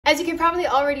As you can probably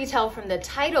already tell from the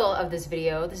title of this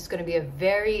video, this is going to be a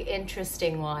very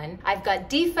interesting one. I've got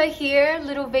Deefa here,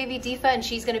 little baby Deefa, and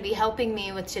she's going to be helping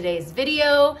me with today's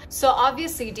video. So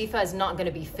obviously Deefa is not going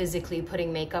to be physically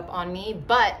putting makeup on me,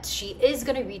 but she is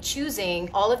going to be choosing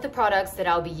all of the products that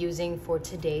I'll be using for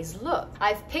today's look.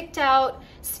 I've picked out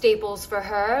staples for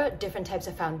her, different types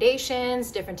of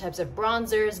foundations, different types of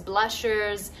bronzers,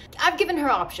 blushers. I've given her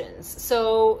options,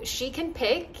 so she can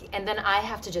pick, and then I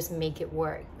have to just make it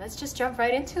work. Let's just jump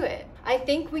right into it. I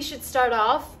think we should start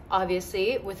off,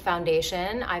 obviously, with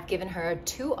foundation. I've given her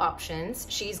two options.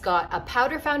 She's got a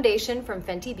powder foundation from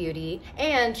Fenty Beauty,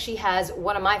 and she has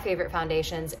one of my favorite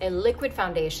foundations, a liquid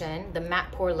foundation, the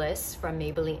Matte Poreless from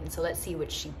Maybelline. So let's see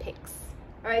which she picks.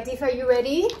 All right, Deefa, are you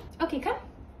ready? Okay, come.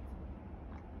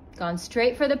 Gone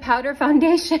straight for the powder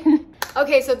foundation.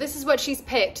 Okay, so this is what she's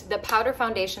picked, the powder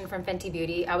foundation from Fenty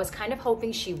Beauty. I was kind of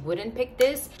hoping she wouldn't pick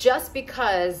this just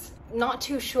because not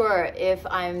too sure if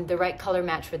I'm the right color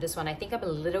match for this one. I think I'm a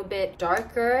little bit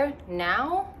darker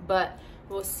now, but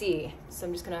we'll see. So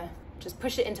I'm just gonna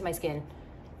push it into my skin.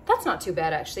 That's not too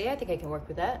bad, actually. I think I can work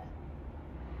with that.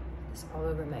 It's all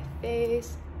over my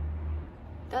face.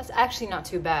 That's actually not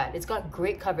too bad. It's got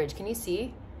great coverage. Can you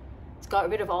see? It's got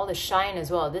rid of all the shine as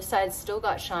well. This side's still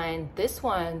got shine. This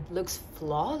one looks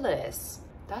flawless.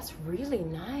 That's really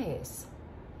nice.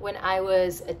 When I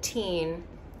was a teen,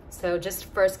 so just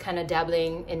first kind of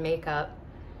dabbling in makeup,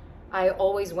 I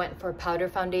always went for powder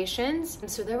foundations. And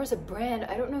so there was a brand,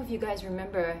 I don't know if you guys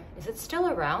remember, is it still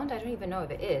around? I don't even know if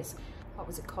it is. What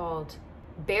was it called?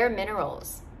 Bare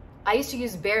Minerals. I used to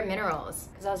use Bare Minerals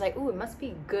because I was like, ooh, it must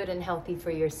be good and healthy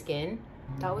for your skin.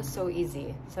 That was so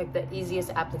easy. It's like the easiest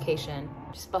application.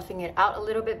 Just buffing it out a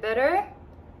little bit better.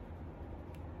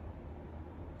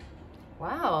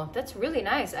 Wow, that's really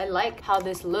nice. I like how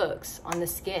this looks on the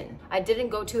skin. I didn't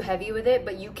go too heavy with it,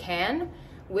 but you can.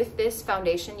 With this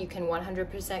foundation, you can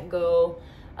 100% go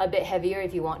a bit heavier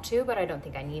if you want to, but I don't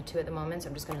think I need to at the moment, so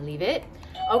I'm just gonna leave it.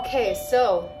 Okay,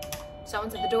 so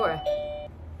someone's at the door.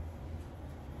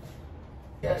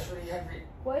 Yeah, it's really heavy.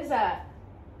 What is that?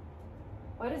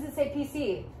 Why does it say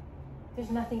PC?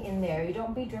 There's nothing in there. You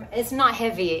don't be dramatic. It's not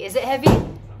heavy. Is it heavy?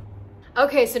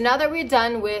 Okay, so now that we're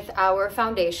done with our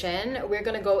foundation, we're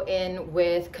gonna go in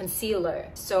with concealer.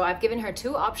 So I've given her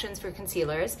two options for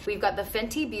concealers. We've got the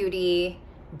Fenty Beauty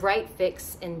Bright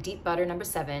Fix in Deep Butter number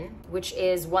 7, which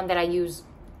is one that I use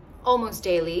almost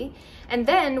daily. And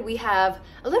then we have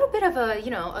a little bit of a,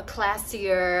 a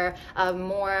classier,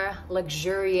 more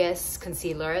luxurious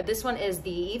concealer. This one is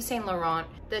the Yves Saint Laurent,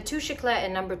 the Touche Éclat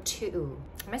in number 2.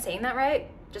 Am I saying that right?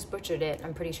 Just butchered it,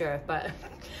 I'm pretty sure, but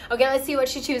okay, let's see what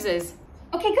she chooses.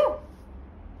 Okay, go.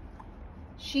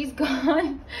 She's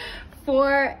gone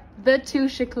for the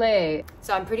Touche Éclat.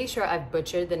 So I'm pretty sure I've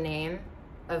butchered the name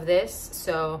of this,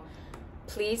 so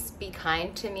please be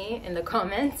kind to me in the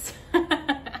comments.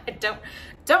 I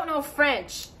don't know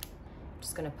French. I'm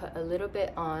just gonna put a little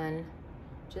bit on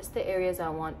just the areas I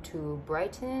want to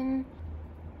brighten.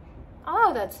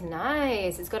 Oh, that's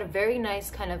nice. It's got a very nice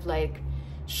kind of like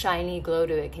shiny glow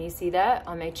to it. Can you see that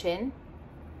on my chin?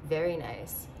 Very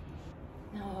nice.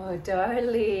 Oh,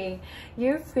 darling,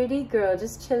 you're a pretty girl,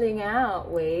 just chilling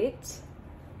out. Wait,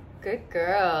 good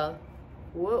girl.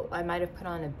 Whoa, I might have put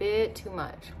on a bit too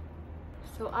much.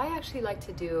 So I actually like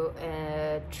to do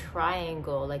a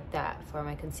triangle like that for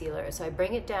my concealer. So I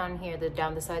bring it down here,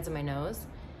 down the sides of my nose,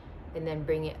 and then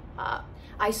bring it up.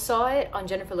 I saw it on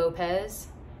Jennifer Lopez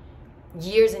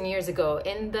years and years ago.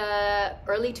 In the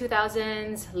early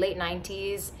 2000s, late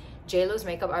 90s, JLo's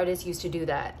makeup artist used to do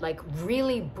that, like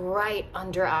really bright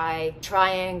under eye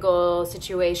triangle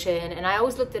situation. And I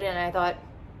always looked at it and I thought,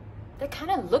 that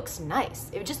kind of looks nice.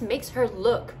 It just makes her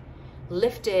look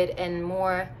lifted and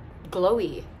more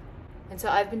glowy. And so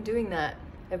I've been doing that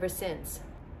ever since.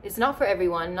 It's not for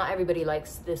everyone, not everybody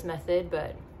likes this method,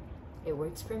 but it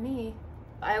works for me.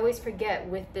 I always forget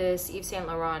with this Yves Saint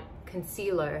Laurent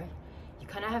concealer, you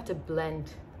kind of have to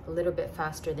blend a little bit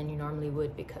faster than you normally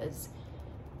would because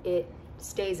it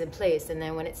stays in place, and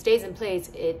then when it stays in place,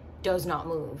 it does not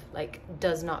move, like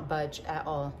does not budge at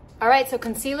all. All right, so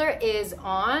concealer is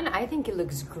on. I think it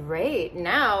looks great.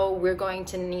 Now we're going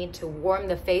to need to warm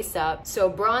the face up. So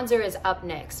bronzer is up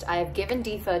next. I have given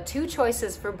Deefa two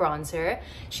choices for bronzer.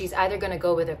 She's either gonna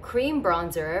go with a cream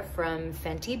bronzer from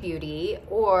Fenty Beauty,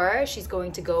 or she's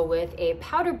going to go with a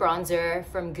powder bronzer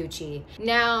from Gucci.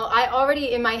 Now, I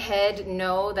already in my head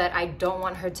know that I don't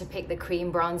want her to pick the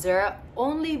cream bronzer,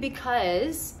 only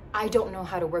because I don't know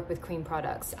how to work with cream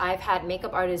products. I've had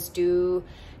makeup artists do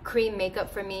cream makeup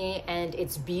for me and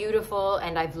it's beautiful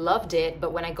and I've loved it,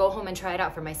 but when I go home and try it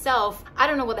out for myself, I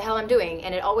don't know what the hell I'm doing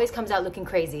and it always comes out looking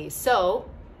crazy. So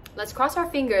let's cross our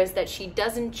fingers that she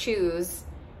doesn't choose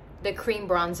the cream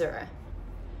bronzer.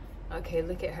 Okay,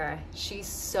 look at her. She's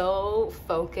so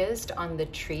focused on the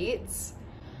treats.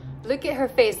 Look at her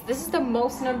face. This is the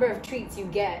most number of treats you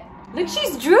get. Look,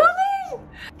 she's drooling!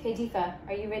 Okay, Deefa,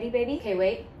 are you ready, baby? Okay,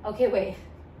 wait. Okay, wait.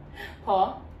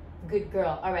 Paul, good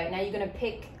girl. All right, now you're gonna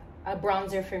pick a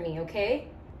bronzer for me, okay?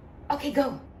 Okay,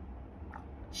 go.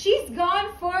 She's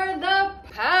gone for the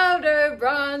powder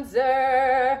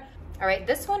bronzer. All right,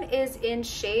 this one is in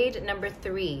shade number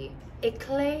 3.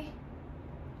 Éclat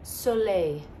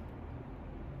Soleil.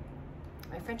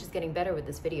 My French is getting better with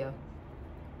this video.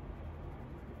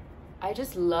 I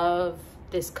just love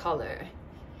this color.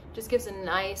 Just gives a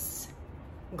nice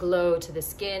glow to the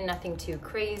skin, nothing too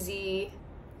crazy.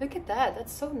 Look at that,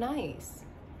 that's so nice.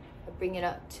 I bring it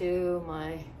up to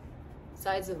my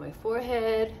sides of my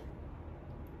forehead.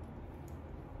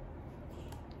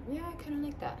 Yeah, I kind of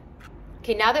like that.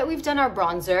 Okay, now that we've done our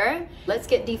bronzer, let's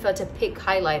get Deefa to pick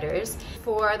highlighters.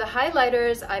 For the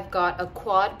highlighters, I've got a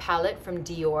quad palette from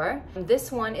Dior.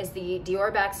 This one is the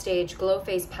Dior Backstage Glow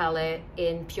Face palette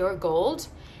in pure gold.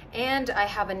 And I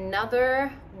have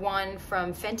another one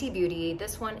from Fenty Beauty.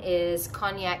 This one is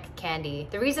Cognac Candy.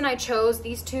 The reason I chose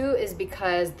these two is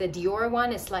because the Dior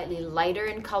one is slightly lighter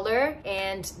in color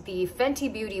and the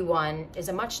Fenty Beauty one is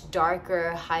a much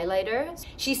darker highlighter.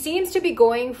 She seems to be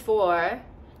going for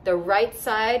the right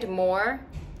side more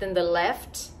than the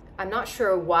left. I'm not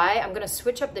sure why. I'm gonna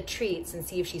switch up the treats and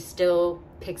see if she still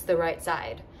picks the right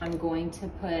side. I'm going to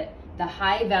put the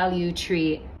high value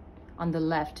treat on the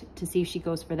left to see if she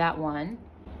goes for that one.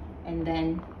 And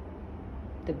then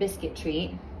the biscuit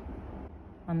treat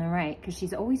on the right, because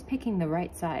she's always picking the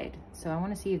right side. So I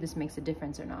wanna see if this makes a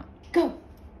difference or not. Go!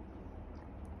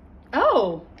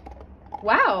 Oh!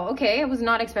 Wow, okay, I was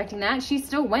not expecting that. She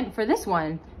still went for this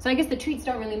one. So I guess the treats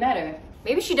don't really matter.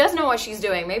 Maybe she does know what she's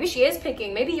doing. Maybe she is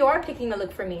picking. Maybe you are picking a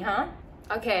look for me, huh?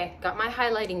 Okay, got my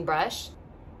highlighting brush.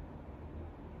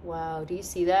 Wow, do you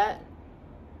see that?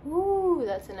 Ooh,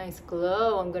 that's a nice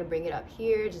glow. I'm gonna bring it up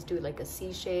here, just do it like a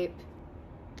C shape.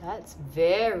 That's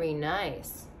very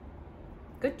nice.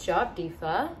 Good job,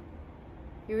 Deefa.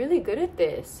 You're really good at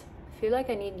this. I feel like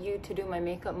I need you to do my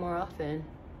makeup more often,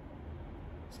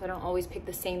 so I don't always pick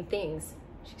the same things.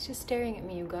 She's just staring at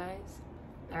me, you guys.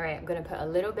 All right, I'm gonna put a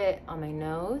little bit on my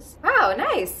nose. Wow,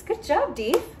 nice. Good job,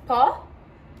 Deef. Paul?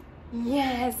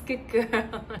 Yes, good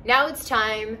girl. Now it's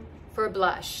time for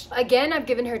blush. Again, I've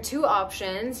given her 2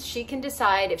 options. She can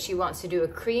decide if she wants to do a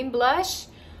cream blush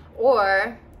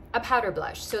or a powder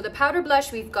blush. So the powder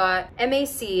blush, we've got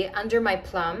MAC Under My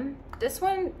Plum. This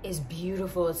one is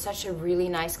beautiful. It's such a really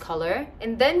nice color.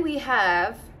 And then we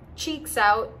have Cheeks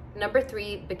Out number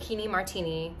 3 Bikini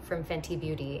Martini from Fenty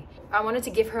Beauty. I wanted to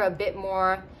give her a bit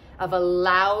more of a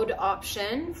loud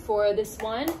option for this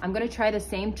one. I'm gonna try the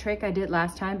same trick I did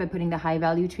last time by putting the high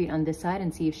value treat on this side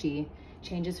and see if she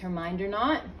changes her mind or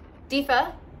not.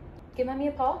 Deefa, give mommy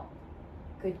a paw.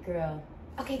 Good girl.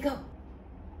 Okay, go.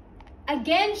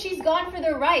 Again, she's gone for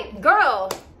the right.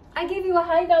 Girl, I gave you a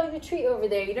high value treat over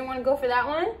there. You didn't want to go for that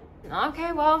one?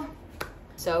 Okay, well.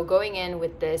 So going in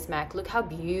with this MAC, look how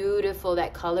beautiful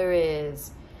that color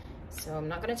is. So I'm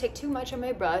not gonna take too much on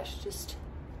my brush, just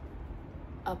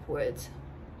upwards.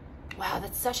 Wow,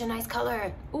 that's such a nice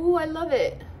color. Ooh, I love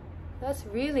it. That's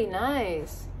really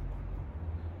nice.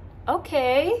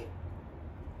 Okay.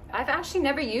 I've actually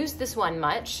never used this one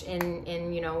much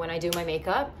in you know, when I do my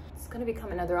makeup. It's gonna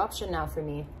become another option now for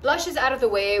me. Blush is out of the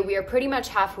way. We are pretty much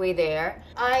halfway there.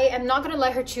 I am not gonna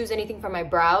let her choose anything for my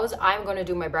brows. I'm gonna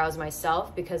do my brows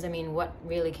myself because I mean, what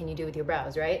really can you do with your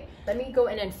brows, right? Let me go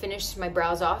in and finish my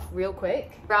brows off real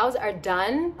quick. Brows are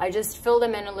done. I just fill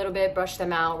them in a little bit, brush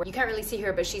them out. You can't really see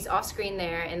her, but she's off screen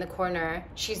there in the corner.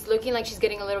 She's looking like she's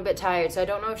getting a little bit tired, so I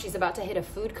don't know if she's about to hit a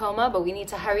food coma, but we need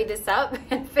to hurry this up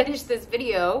and finish this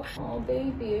video. Oh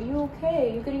baby, are you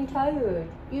okay? You're getting tired.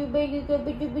 You baby go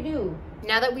do.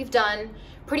 Now that we've done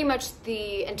pretty much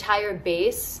the entire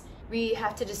base, we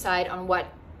have to decide on what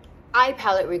eye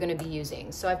palette we're going to be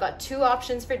using. So I've got 2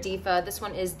 options for Deefa. This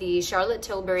one is the Charlotte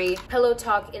Tilbury Pillow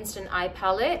Talk Instant Eye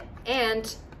Palette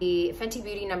and the Fenty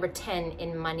Beauty number 10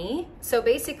 in Money. So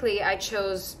basically I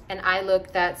chose an eye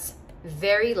look that's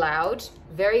very loud,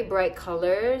 very bright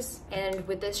colors, and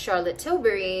with this Charlotte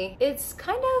Tilbury, it's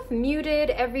kind of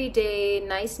muted, everyday,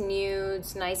 nice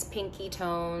nudes, nice pinky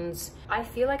tones. I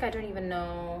feel like I don't even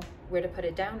know where to put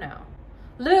it down now.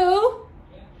 Lou,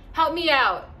 help me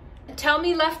out. Tell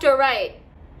me left or right.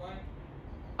 What?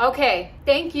 Okay,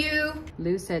 thank you.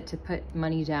 Lou said to put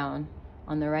money down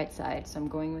on the right side, so I'm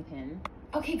going with him.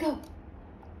 Okay, go.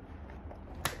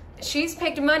 She's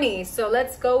picked money, so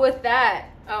let's go with that.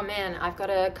 Oh man, I've got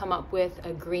to come up with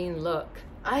a green look.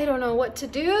 I don't know what to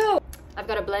do. I've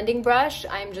got a blending brush.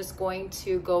 I'm just going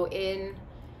to go in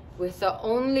with the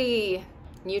only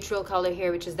neutral color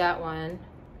here, which is that one.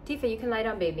 Deefa, you can lie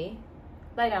down, baby.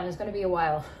 Lie down, it's gonna be a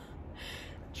while.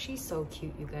 She's so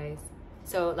cute, you guys.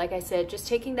 So like I said, just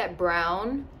taking that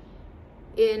brown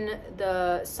in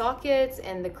the sockets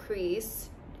and the crease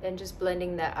and just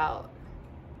blending that out.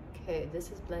 Okay,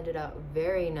 this is blended out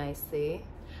very nicely.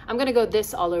 I'm gonna go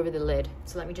this all over the lid.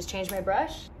 So let me just change my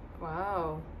brush.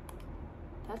 Wow,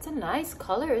 that's a nice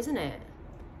color, isn't it?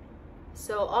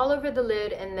 So all over the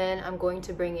lid, and then I'm going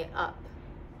to bring it up.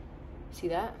 See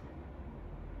that?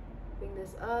 Bring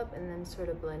this up and then sort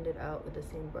of blend it out with the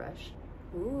same brush.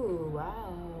 Ooh,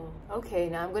 wow. Okay,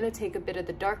 now I'm gonna take a bit of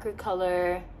the darker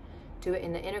color, do it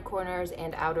in the inner corners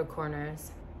and outer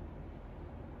corners.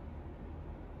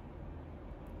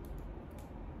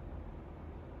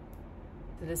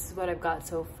 So this is what I've got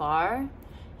so far.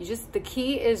 The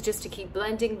key is just to keep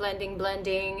blending, blending,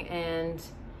 blending, and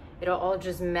it'll all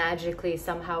just magically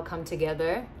somehow come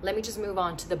together. Let me just move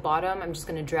on to the bottom. I'm just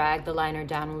gonna drag the liner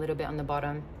down a little bit on the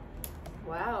bottom.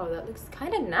 Wow, that looks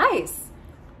kind of nice.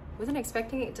 Wasn't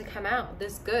expecting it to come out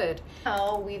this good.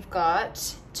 Now we've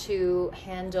got to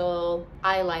handle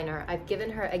eyeliner. I've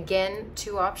given her, again,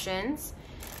 2 options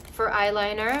for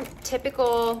eyeliner.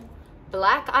 Typical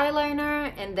black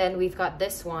eyeliner, and then we've got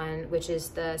this one, which is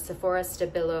the Sephora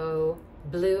Stabilo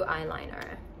blue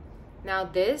eyeliner. Now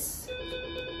this...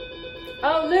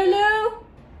 Oh, Lulu!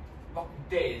 Fucking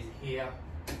day is here.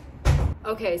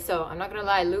 Okay, so I'm not gonna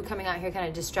lie, Lou coming out here kind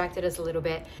of distracted us a little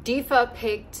bit. Deefa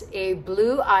picked a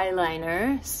blue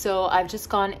eyeliner, so I've just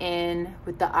gone in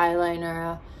with the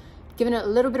eyeliner, given it a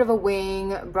little bit of a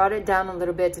wing, brought it down a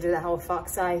little bit to do that whole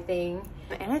fox eye thing.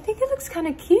 And I think it looks kind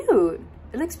of cute.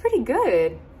 It looks pretty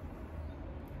good.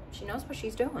 She knows what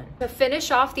she's doing. To finish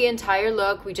off the entire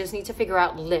look, we just need to figure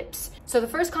out lips. So the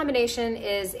first combination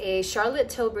is a Charlotte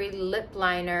Tilbury lip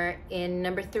liner in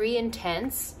number 3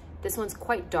 Intense. This one's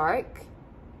quite dark.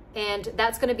 And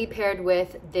that's gonna be paired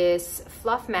with this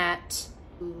Fluff Matte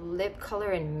Lip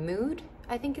Color and Mood,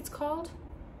 I think it's called.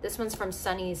 This one's from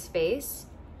Sunny's Face.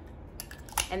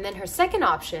 And then her second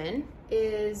option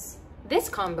is this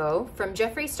combo from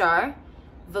Jeffree Star,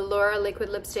 Velour Liquid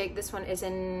Lipstick. This one is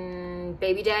in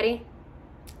Baby Daddy,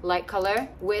 light color,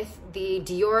 with the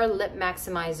Dior Lip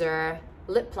Maximizer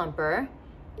Lip Plumper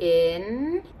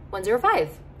in 105.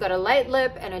 Got a light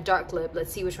lip and a dark lip.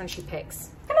 Let's see which one she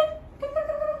picks. Come on.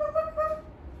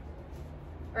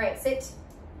 All right, sit.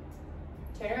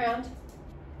 Turn around.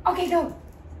 Okay, go.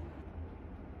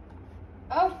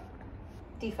 Oh,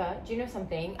 Deefa, do you know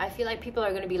something? I feel like people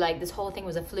are gonna be like, this whole thing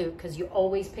was a fluke because you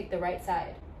always pick the right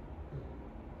side.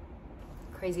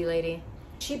 Crazy lady.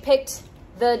 She picked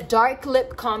the dark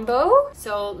lip combo.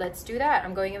 So let's do that.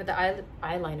 I'm going in with the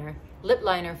eyeliner. Lip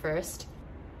liner first.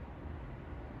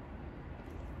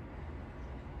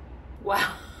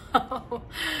 Wow.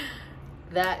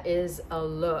 That is a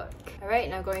look. All right,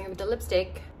 now going in with the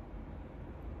lipstick.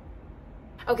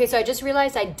 Okay, so I just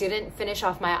realized I didn't finish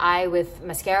off my eye with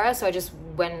mascara, so I just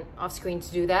went off screen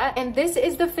to do that. And this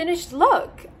is the finished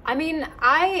look. I mean,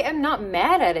 I am not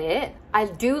mad at it. I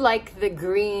do like the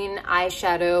green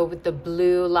eyeshadow with the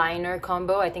blue liner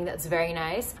combo. I think that's very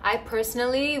nice. I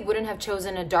personally wouldn't have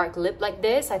chosen a dark lip like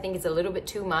this. I think it's a little bit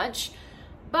too much,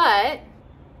 but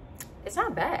it's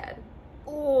not bad.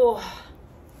 Oh,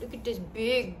 look at this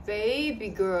big baby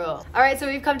girl. All right, so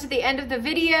we've come to the end of the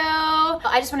video.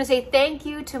 I just want to say thank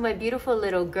you to my beautiful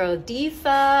little girl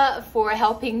Deefa for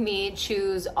helping me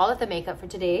choose all of the makeup for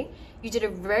today. You did a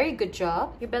very good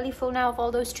job. Your belly full now of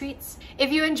all those treats.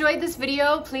 If you enjoyed this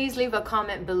video, please leave a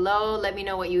comment below. Let me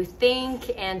know what you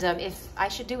think, and if I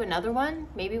should do another one,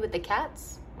 maybe with the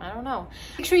cats. I don't know.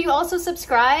 Make sure you also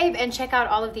subscribe and check out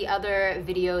all of the other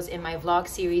videos in my vlog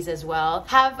series as well.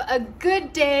 Have a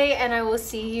good day, and I will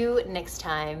see you next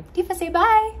time. Deefa, say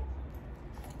bye.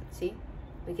 See?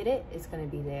 Look at it. It's gonna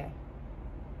be there.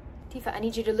 Deefa, I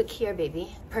need you to look here,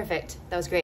 baby. Perfect. That was great.